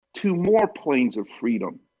two more planes of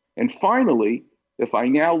freedom. And finally, if I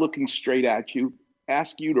now looking straight at you,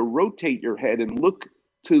 ask you to rotate your head and look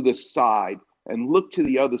to the side and look to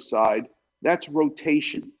the other side, that's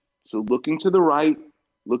rotation. So looking to the right,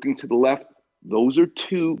 looking to the left, those are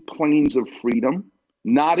two planes of freedom.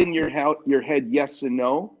 Nodding your head yes and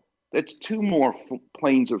no, that's two more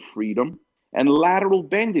planes of freedom. And lateral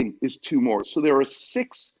bending is two more. So there are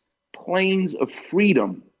 6 planes of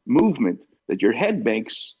freedom movement that your head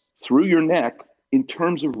makes through your neck in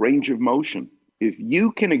terms of range of motion. If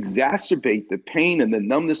you can exacerbate the pain and the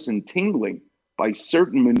numbness and tingling by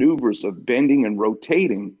certain maneuvers of bending and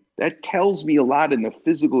rotating, that tells me a lot in the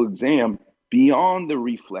physical exam beyond the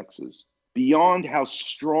reflexes, beyond how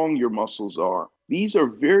strong your muscles are. These are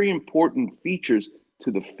very important features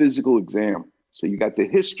to the physical exam. So you got the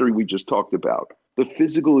history we just talked about, the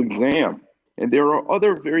physical exam, and there are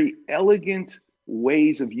other very elegant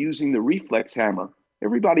ways of using the reflex hammer.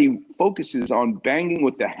 Everybody focuses on banging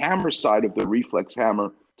with the hammer side of the reflex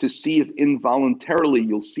hammer to see if involuntarily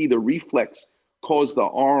you'll see the reflex cause the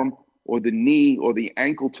arm or the knee or the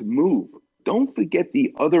ankle to move. Don't forget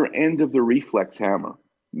the other end of the reflex hammer.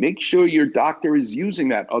 Make sure your doctor is using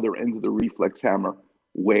that other end of the reflex hammer.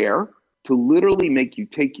 Where? To literally make you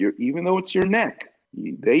take your, even though it's your neck,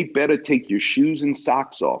 they better take your shoes and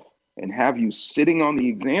socks off and have you sitting on the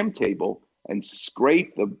exam table and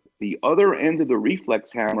scrape the other end of the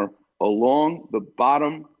reflex hammer along the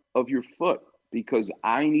bottom of your foot, because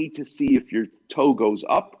I need to see if your toe goes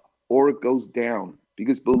up or it goes down.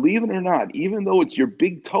 Because believe it or not, even though it's your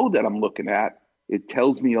big toe that I'm looking at, it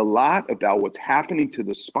tells me a lot about what's happening to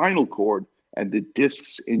the spinal cord and the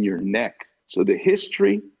discs in your neck. So the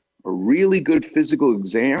history, a really good physical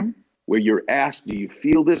exam where you're asked, do you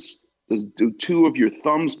feel this? Do two of your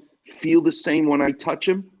thumbs feel the same when I touch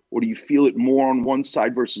them? Or do you feel it more on one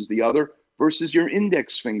side versus the other, versus your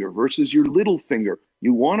index finger versus your little finger?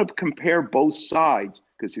 You want to compare both sides,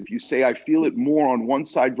 because if you say I feel it more on one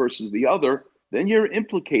side versus the other, then you're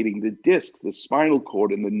implicating the disc, the spinal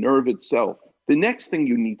cord, and the nerve itself. The next thing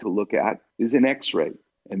you need to look at is an X-ray,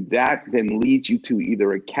 and that then leads you to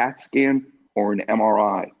either a CAT scan or an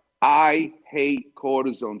MRI. I hate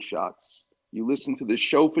cortisone shots. You listen to this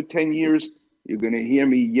show for 10 years, you're going to hear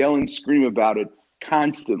me yell and scream about it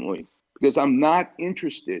constantly, because I'm not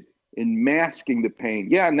interested in masking the pain.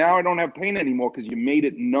 Yeah, now I don't have pain anymore because you made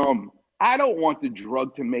it numb. I don't want the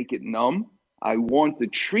drug to make it numb. I want the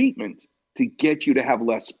treatment to get you to have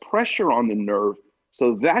less pressure on the nerve.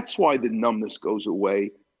 So that's why the numbness goes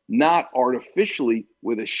away, not artificially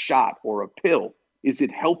with a shot or a pill. Is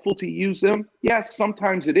it helpful to use them? Yes,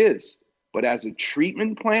 sometimes it is. But as a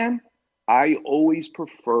treatment plan, I always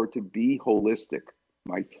prefer to be holistic.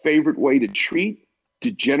 My favorite way to treat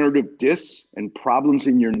degenerative discs and problems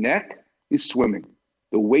in your neck is swimming.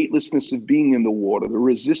 The weightlessness of being in the water, the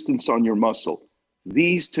resistance on your muscle.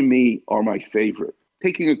 These to me are my favorite.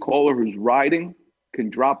 Taking a caller who's riding can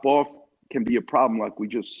drop off, can be a problem like we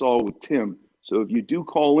just saw with Tim. So if you do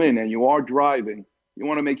call in and you are driving, you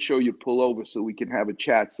want to make sure you pull over so we can have a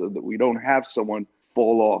chat so that we don't have someone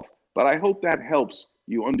fall off. But I hope that helps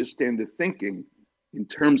you understand the thinking in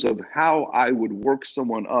terms of how I would work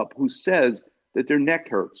someone up who says that their neck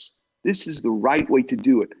hurts. This is the right way to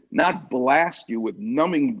do it, not blast you with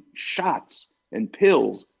numbing shots and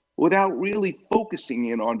pills without really focusing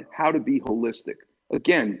in on how to be holistic.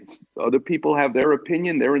 Again, other people have their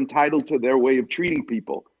opinion. They're entitled to their way of treating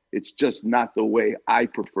people. It's just not the way I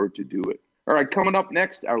prefer to do it. All right, coming up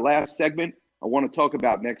next, our last segment, I want to talk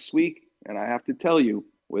about next week. And I have to tell you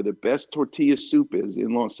where the best tortilla soup is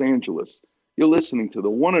in Los Angeles. You're listening to the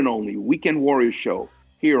one and only Weekend Warrior Show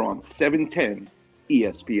here on 710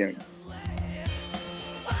 ESPN.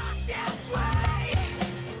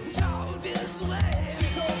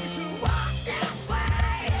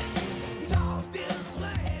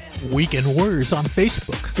 Weekend Warriors on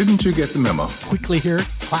Facebook. Didn't you get the memo? Quickly hear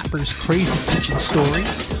Clapper's crazy kitchen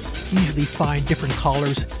stories. Easily find different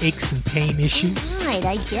callers' aches and pain issues. Right,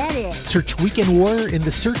 I get it. Search Weekend Warrior in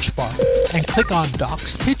the search bar and click on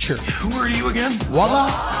Doc's picture. Who are you again? Voila!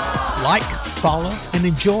 Like, follow, and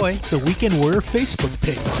enjoy the Weekend Warrior Facebook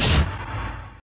page.